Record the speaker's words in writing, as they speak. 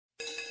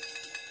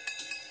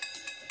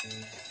This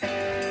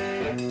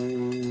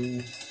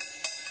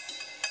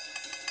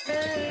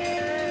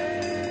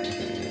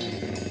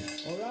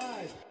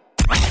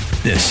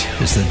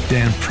is the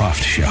Dan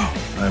Proft Show.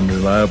 I'm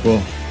reliable,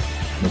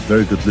 I'm a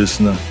very good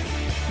listener,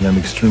 and I'm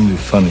extremely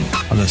funny.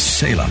 On the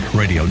Salem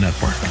Radio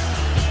Network.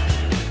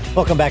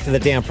 Welcome back to the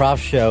Dan Proft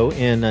Show.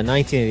 In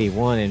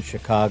 1981 in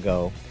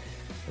Chicago,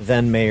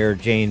 then-Mayor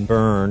Jane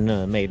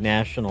Byrne made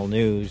national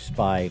news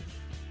by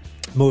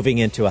moving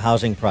into a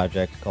housing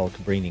project called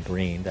Cabrini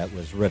Green that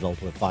was riddled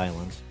with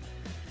violence.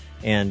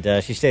 And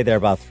she stayed there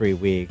about 3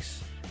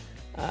 weeks.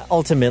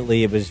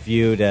 Ultimately, it was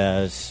viewed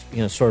as,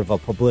 sort of a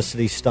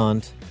publicity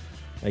stunt.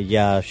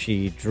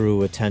 She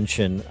drew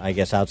attention, I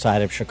guess,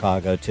 outside of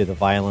Chicago to the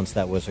violence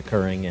that was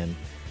occurring in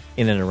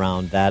and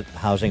around that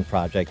housing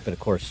project. But,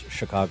 of course,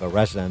 Chicago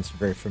residents are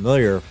very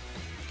familiar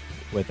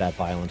with that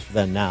violence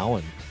then now.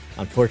 And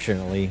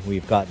unfortunately,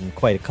 we've gotten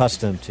quite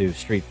accustomed to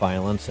street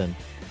violence. And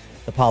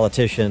the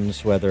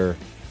politicians, whether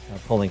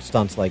pulling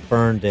stunts like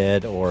Byrne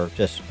did or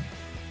just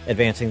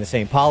advancing the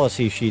same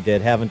policy she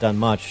did, haven't done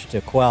much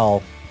to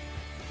quell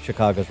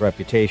Chicago's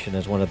reputation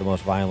as one of the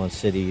most violent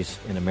cities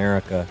in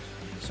America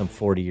some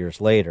 40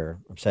 years later.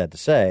 I'm sad to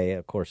say,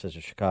 of course, as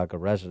a Chicago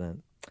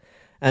resident.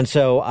 And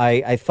so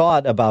I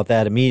thought about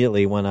that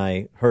immediately when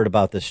I heard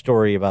about this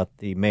story about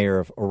the mayor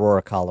of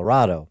Aurora,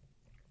 Colorado.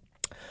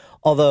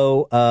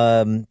 Although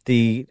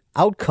the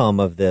outcome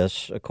of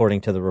this,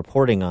 according to the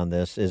reporting on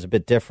this, is a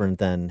bit different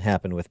than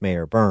happened with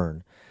Mayor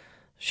Byrne.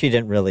 She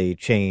didn't really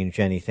change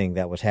anything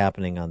that was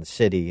happening on the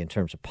city in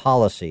terms of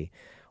policy,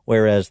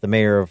 whereas the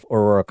mayor of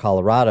Aurora,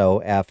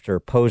 Colorado, after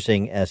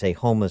posing as a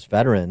homeless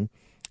veteran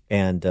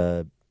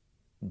and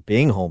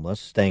being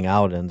homeless, staying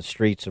out in the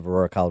streets of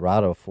Aurora,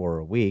 Colorado for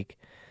a week,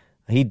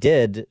 he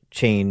did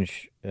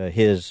change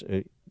his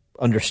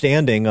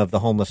understanding of the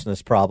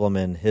homelessness problem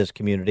in his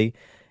community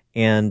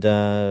and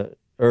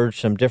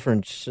urged some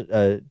different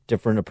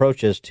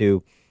approaches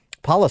to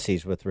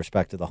policies with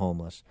respect to the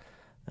homeless.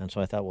 And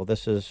so I thought, well,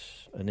 this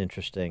is an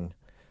interesting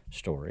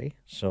story,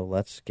 so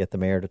let's get the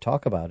mayor to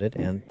talk about it.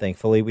 And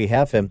thankfully we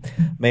have him.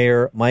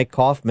 Mayor Mike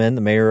Coffman,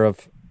 the mayor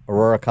of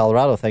Aurora,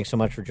 Colorado, thanks so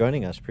much for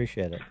joining us.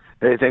 Appreciate it.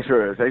 Hey, thanks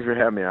for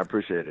having me. I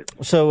appreciate it.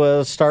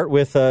 So start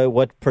with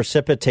what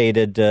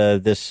precipitated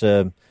this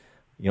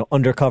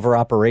undercover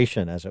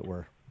operation, as it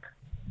were.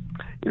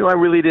 I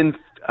really didn't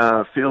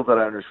feel that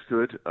I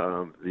understood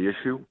the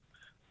issue.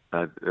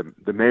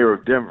 The mayor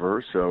of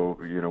Denver, so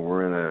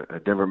we're in a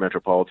Denver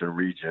metropolitan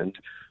region.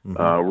 Mm-hmm.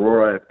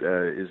 Aurora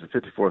is the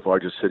 54th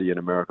largest city in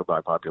America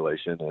by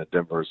population.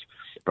 Denver's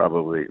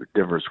probably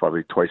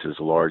twice as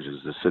large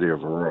as the city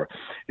of Aurora.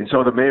 And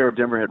so the mayor of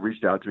Denver had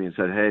reached out to me and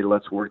said, "Hey,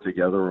 let's work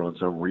together on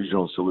some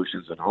regional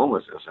solutions in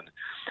homelessness."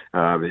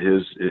 And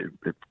his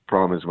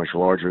problem is much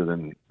larger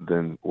than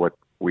what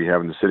we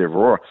have in the city of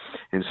Aurora.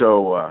 And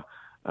so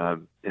that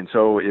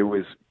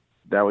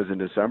was in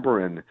December,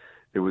 and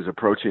it was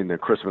approaching the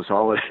Christmas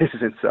holidays,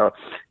 and so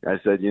I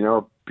said,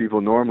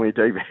 people normally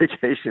take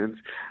vacations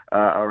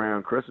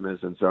around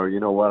Christmas, and so you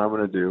know what I'm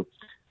going to do?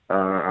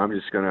 I'm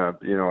just going to,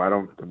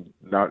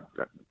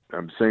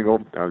 I'm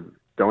single, I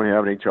don't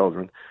have any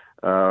children,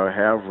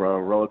 have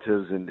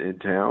relatives in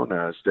town,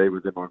 stay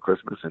with them on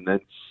Christmas, and then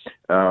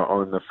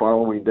on the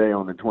following day,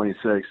 on the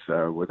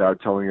 26th,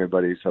 without telling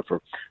anybody except for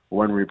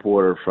one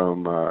reporter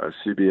from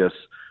CBS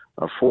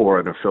 4,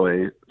 an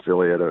affiliate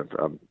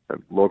of a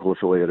local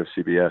affiliate of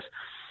CBS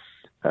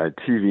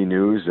TV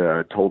News,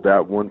 told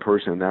that one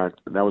person that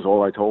was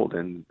all I told,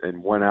 and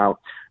went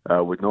out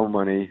with no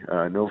money,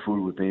 no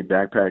food with me,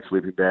 backpack,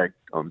 sleeping bag,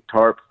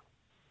 tarp,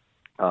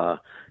 a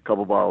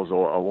couple bottles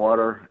of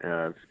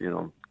water,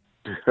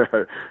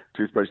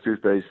 toothbrush,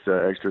 toothpaste,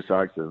 extra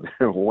socks, and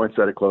one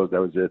set of clothes.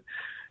 That was it.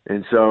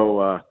 And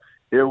so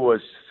it was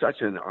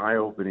such an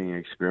eye-opening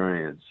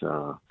experience.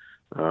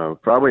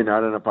 Probably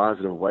not in a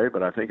positive way,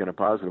 but I think in a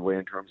positive way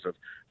in terms of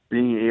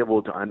being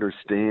able to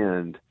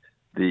understand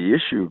the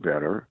issue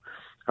better.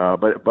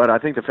 But I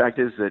think the fact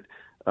is that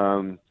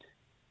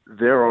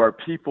there are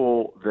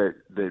people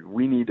that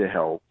we need to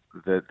help,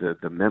 that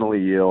the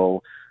mentally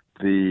ill,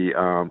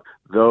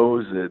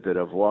 those that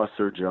have lost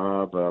their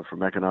job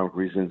from economic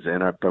reasons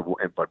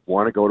but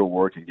want to go to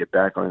work and get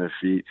back on their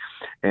feet,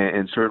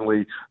 and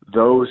certainly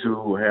those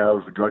who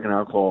have drug and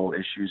alcohol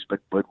issues but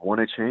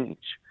want to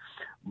change.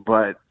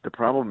 But the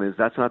problem is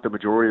that's not the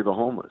majority of the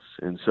homeless.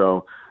 And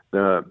so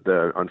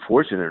the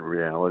unfortunate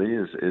reality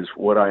is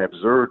what I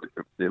observed,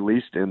 at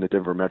least in the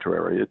Denver metro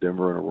area,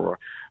 Denver and Aurora,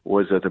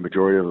 was that the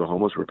majority of the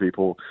homeless were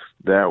people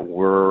that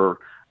were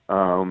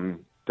that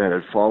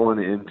had fallen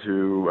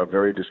into a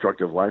very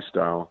destructive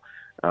lifestyle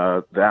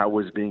that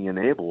was being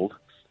enabled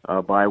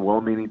by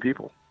well-meaning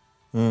people.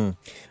 And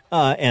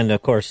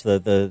of course,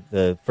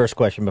 the first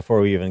question before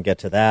we even get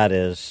to that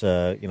is,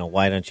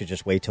 why don't you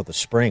just wait till the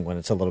spring when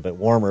it's a little bit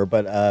warmer?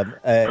 But I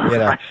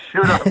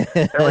should have.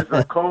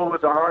 The cold was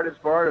the hardest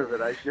part of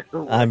it. I should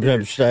have. I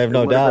have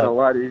no doubt. Been a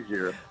lot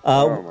easier.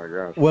 Oh my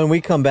gosh! When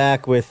we come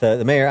back with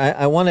the mayor,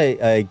 I want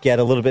to get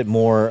a little bit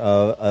more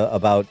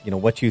about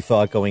what you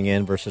thought going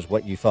in versus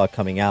what you thought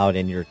coming out,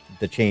 and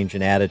the change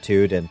in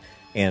attitude, and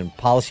and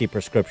policy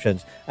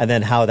prescriptions, and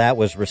then how that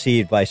was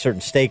received by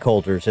certain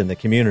stakeholders in the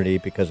community,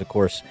 because, of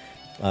course,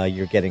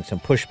 you're getting some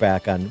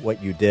pushback on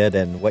what you did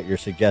and what you're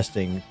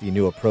suggesting the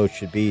new approach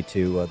should be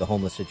to the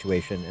homeless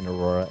situation in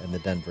Aurora and the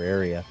Denver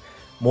area.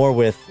 More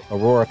with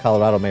Aurora,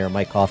 Colorado Mayor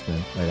Mike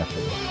Coffman right after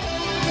this.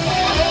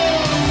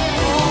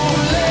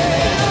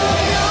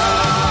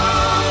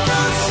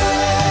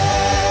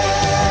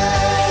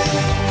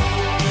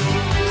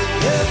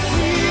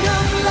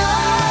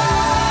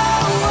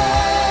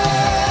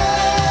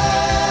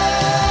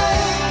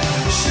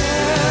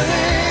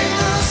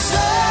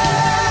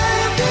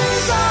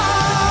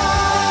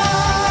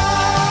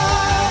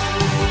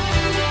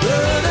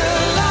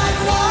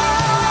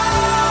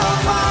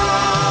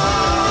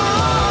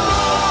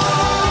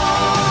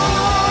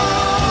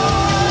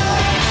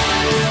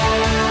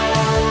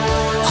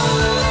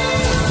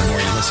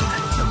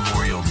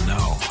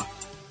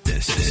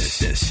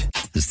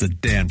 Is the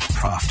Dan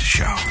Proft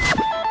Show.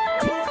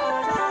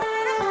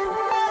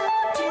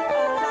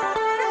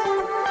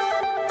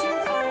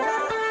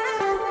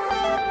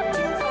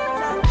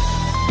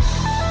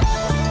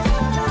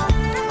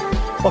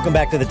 Welcome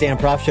back to the Dan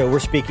Proft Show. We're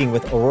speaking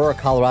with Aurora,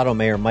 Colorado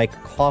Mayor Mike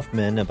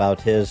Coffman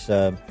about his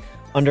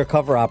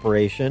undercover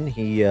operation.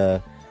 He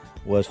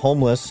was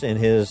homeless in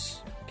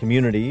his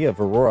community of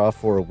Aurora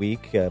for a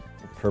week,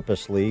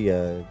 purposely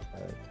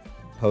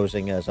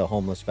posing as a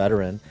homeless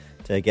veteran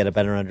to get a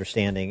better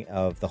understanding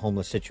of the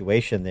homeless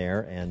situation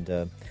there and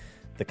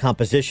the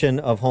composition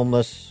of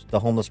the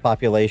homeless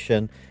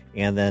population,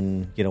 and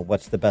then,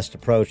 what's the best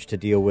approach to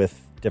deal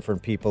with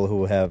different people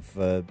who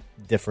have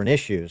different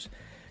issues.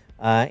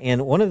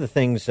 And one of the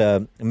things,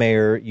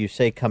 Mayor, you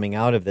say coming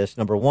out of this,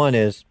 number one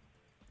is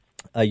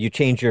you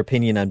changed your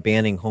opinion on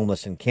banning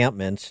homeless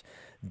encampments.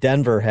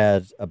 Denver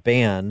has a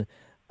ban.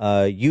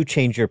 You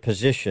changed your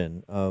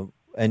position.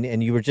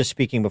 And you were just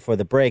speaking before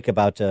the break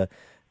about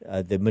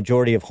the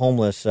majority of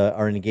homeless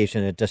are engaged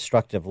in a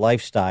destructive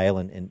lifestyle,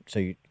 and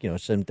so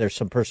there's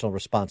some personal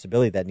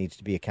responsibility that needs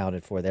to be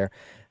accounted for there.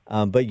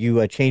 But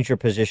you changed your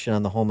position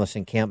on the homeless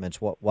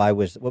encampments. What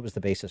was the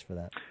basis for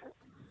that?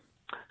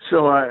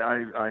 So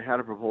I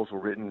had a proposal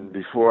written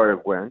before I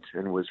went,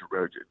 and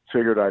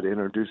figured I'd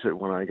introduce it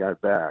when I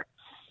got back.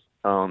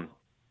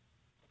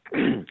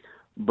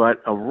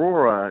 But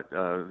Aurora,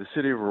 the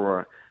city of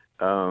Aurora,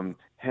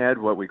 had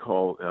what we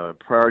call,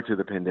 prior to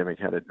the pandemic,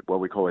 what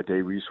we call a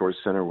day resource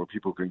center where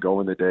people can go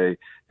in the day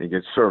and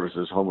get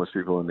services, homeless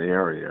people in the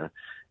area.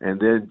 And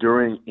then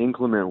during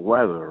inclement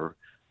weather,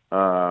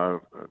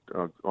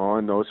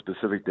 on those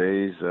specific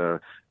days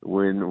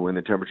when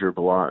the temperature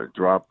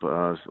dropped,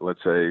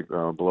 let's say,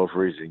 below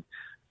freezing,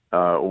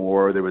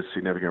 or there was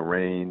significant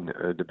rain,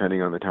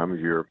 depending on the time of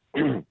year,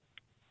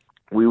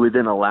 we would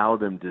then allow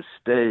them to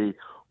stay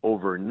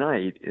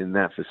overnight in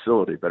that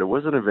facility. But it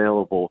wasn't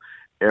available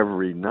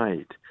every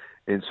night.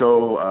 And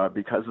so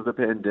because of the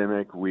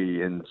pandemic,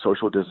 and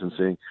social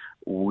distancing,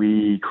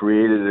 we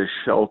created a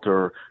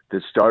shelter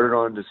that started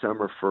on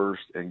December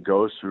 1st and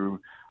goes through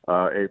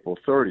April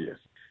 30th.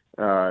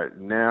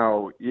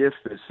 Now, if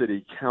the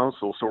city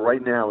council, so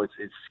right now it's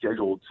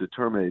scheduled to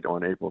terminate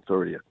on April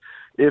 30th.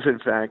 If in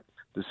fact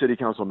the city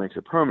council makes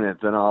it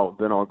permanent, then I'll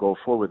go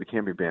forward with the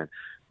camping ban.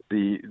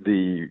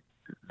 The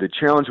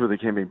challenge with the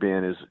camping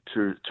ban is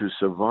to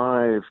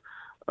survive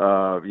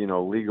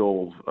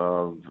legal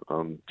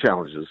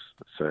challenges,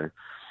 say,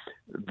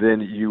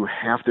 then you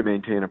have to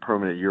maintain a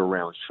permanent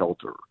year-round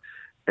shelter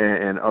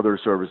and other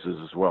services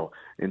as well.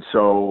 And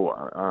so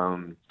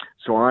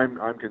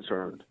I'm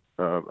concerned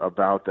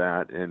about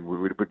that, and we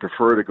would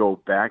prefer to go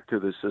back to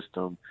the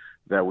system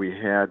that we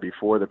had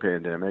before the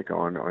pandemic,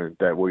 on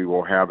that we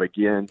will have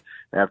again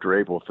after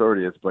April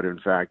 30th. But in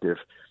fact, if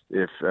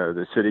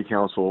the city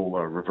council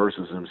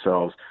reverses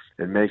themselves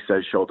and makes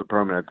that shelter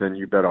permanent, then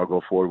you bet I'll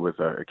go forward with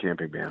a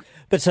camping ban.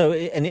 But so,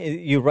 and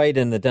you write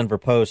in the Denver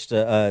Post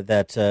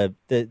that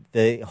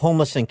the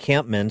homeless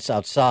encampments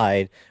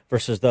outside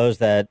versus those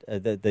that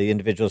the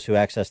individuals who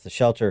access the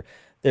shelter,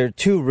 there are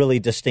two really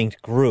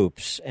distinct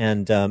groups,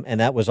 and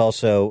that was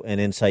also an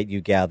insight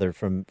you gathered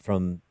from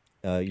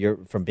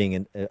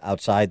being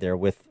outside there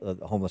with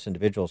homeless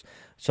individuals.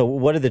 So,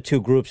 what are the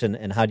two groups,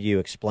 and how do you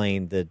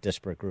explain the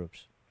disparate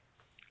groups?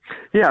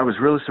 Yeah, I was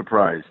really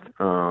surprised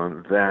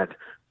that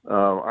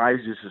I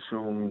just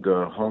assumed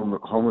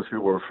homeless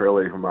people were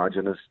fairly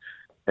homogenous,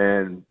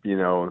 and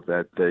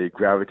that they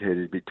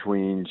gravitated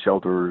between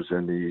shelters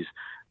and these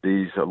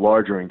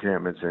larger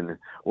encampments. And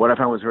what I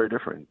found was very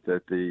different.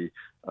 That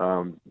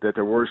that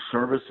there were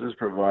services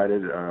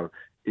provided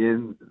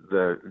in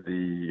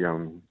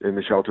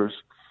the shelters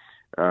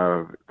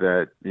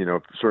that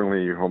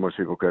certainly homeless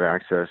people could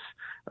access.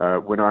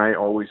 When I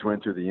always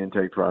went through the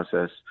intake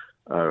process,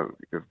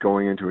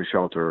 going into a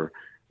shelter,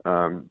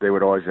 they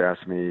would always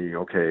ask me,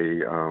 okay,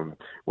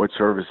 what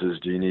services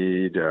do you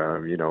need?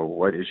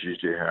 What issues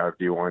do you have?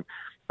 Do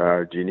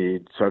you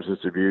need substance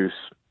abuse,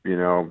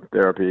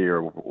 therapy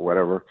or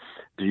whatever?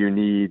 Do you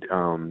need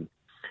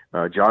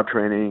job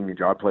training,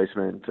 job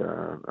placement,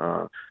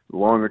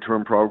 longer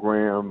term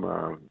program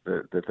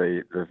that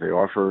they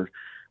offered?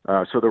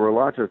 So there were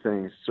lots of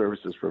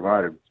services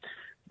provided.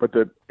 But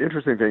the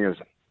interesting thing is,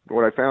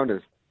 what I found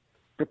is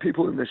the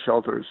people in the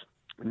shelters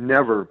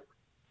never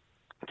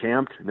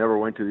camped, never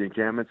went to the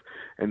encampments,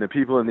 and the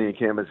people in the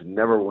encampments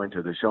never went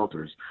to the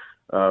shelters.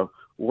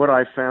 What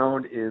I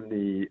found in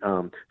the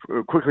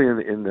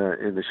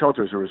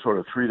shelters, there were sort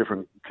of three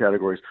different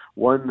categories.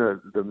 One,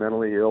 the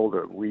mentally ill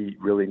that we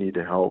really need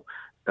to help.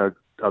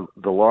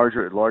 The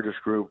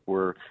largest group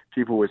were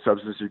people with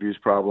substance abuse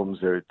problems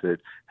that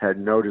had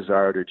no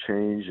desire to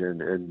change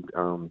and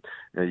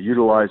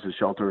utilize the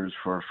shelters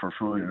for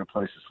food and a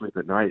place to sleep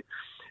at night.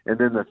 And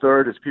then the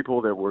third is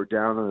people that were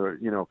down,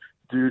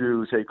 due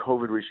to, say,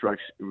 COVID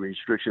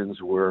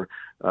restrictions, were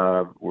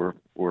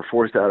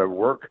forced out of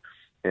work,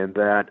 and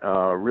that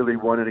really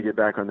wanted to get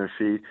back on their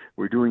feet.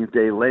 We're doing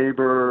day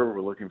labor.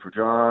 We're looking for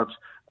jobs.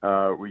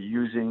 We're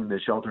using the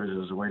shelters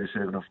as a way to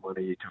save enough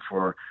money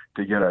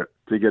to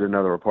get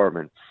another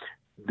apartment.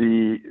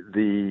 The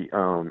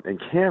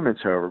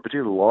encampments, however,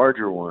 particularly the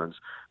larger ones,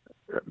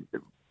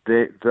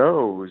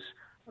 those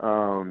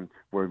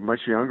were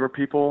much younger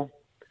people,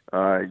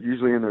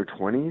 usually in their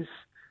 20s,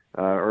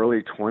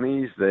 early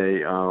 20s.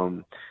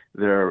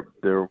 There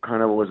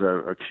kind of was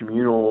a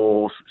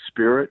communal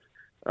spirit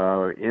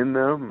in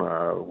them,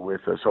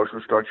 with a social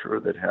structure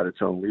that had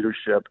its own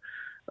leadership.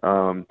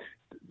 The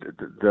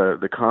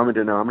common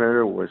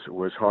denominator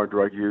was hard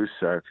drug use,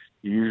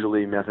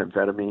 usually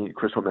methamphetamine,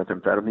 crystal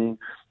methamphetamine.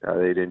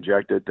 They'd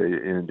inject it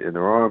in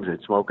their arms,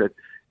 they'd smoke it,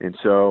 and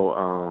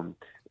so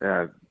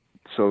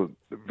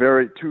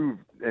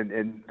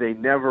and they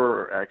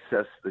never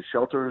accessed the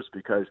shelters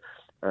because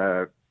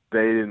they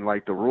didn't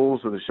like the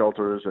rules of the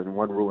shelters. And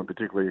one rule in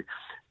particular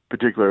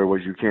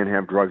was you can't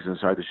have drugs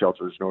inside the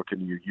shelters, nor can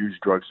you use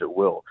drugs at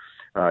will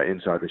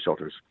inside the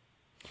shelters.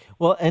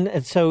 Well,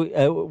 and so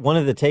one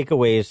of the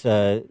takeaways,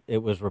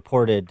 it was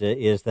reported,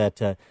 is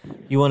that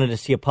you wanted to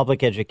see a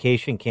public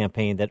education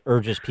campaign that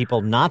urges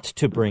people not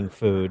to bring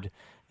food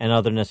and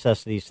other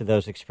necessities to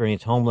those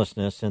experiencing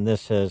homelessness. And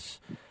this has,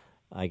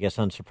 I guess,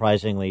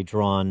 unsurprisingly,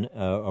 drawn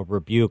a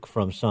rebuke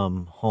from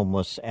some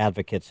homeless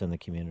advocates in the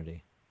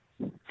community.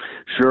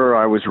 Sure.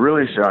 I was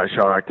really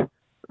shocked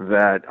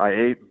that I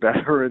ate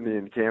better in the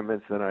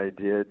encampments than I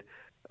did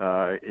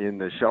in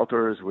the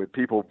shelters, with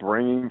people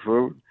bringing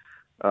food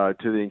to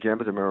the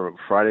encampments. I remember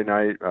Friday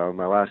night,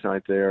 my last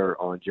night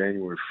there on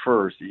January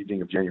 1st,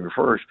 evening of January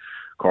 1st,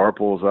 car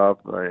pulls up.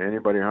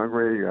 Anybody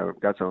hungry?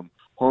 Got some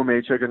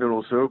homemade chicken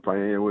noodle soup.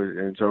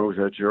 And so it was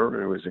at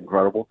Jure. It was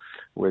incredible,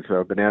 with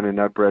banana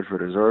nut bread for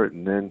dessert.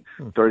 And then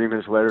 30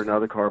 minutes later,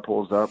 another car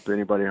pulls up.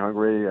 Anybody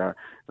hungry? A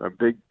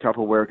big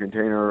Tupperware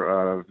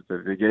container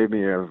that they gave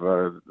me of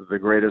the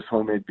greatest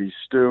homemade beef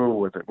stew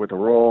with a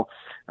roll,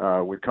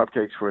 with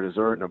cupcakes for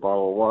dessert and a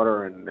bottle of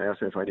water, and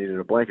asked me if I needed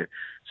a blanket.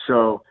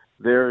 So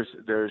there's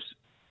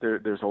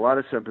a lot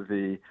of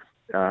sympathy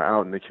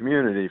out in the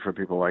community for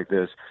people like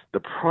this.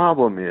 The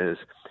problem is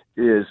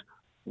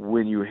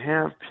when you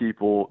have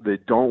people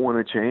that don't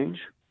want to change,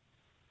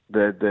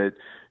 that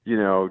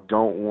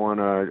don't want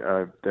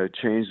to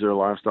change their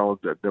lifestyle,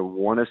 that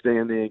want to stay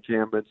in the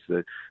encampments,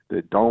 that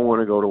don't want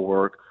to go to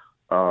work,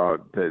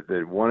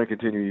 that want to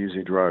continue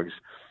using drugs,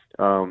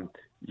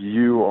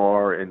 you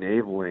are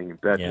enabling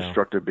that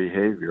destructive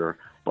behavior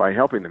by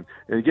helping them.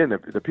 And again,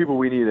 the people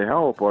we need to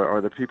help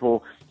are the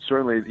people,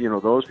 certainly,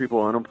 those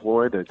people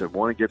unemployed that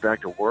want to get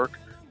back to work,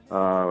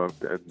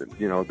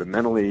 the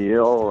mentally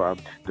ill,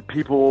 the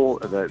people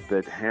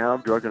that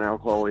have drug and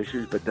alcohol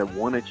issues but that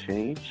want to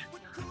change.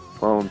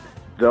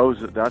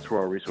 That's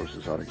where our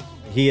resources are.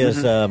 He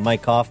is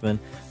Mike Coffman,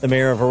 the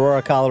mayor of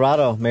Aurora,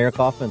 Colorado. Mayor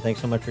Coffman, thanks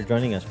so much for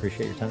joining us.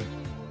 Appreciate your time.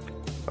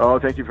 Oh,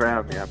 thank you for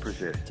having me. I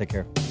appreciate it. Take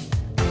care.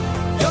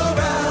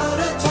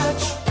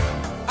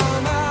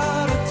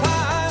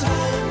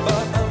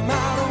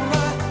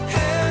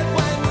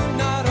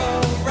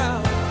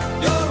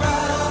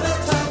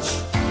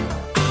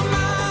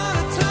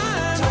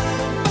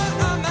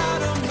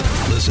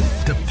 Listen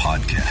to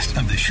podcast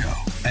of the show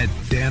at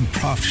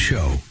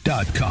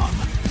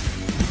danproftshow.com.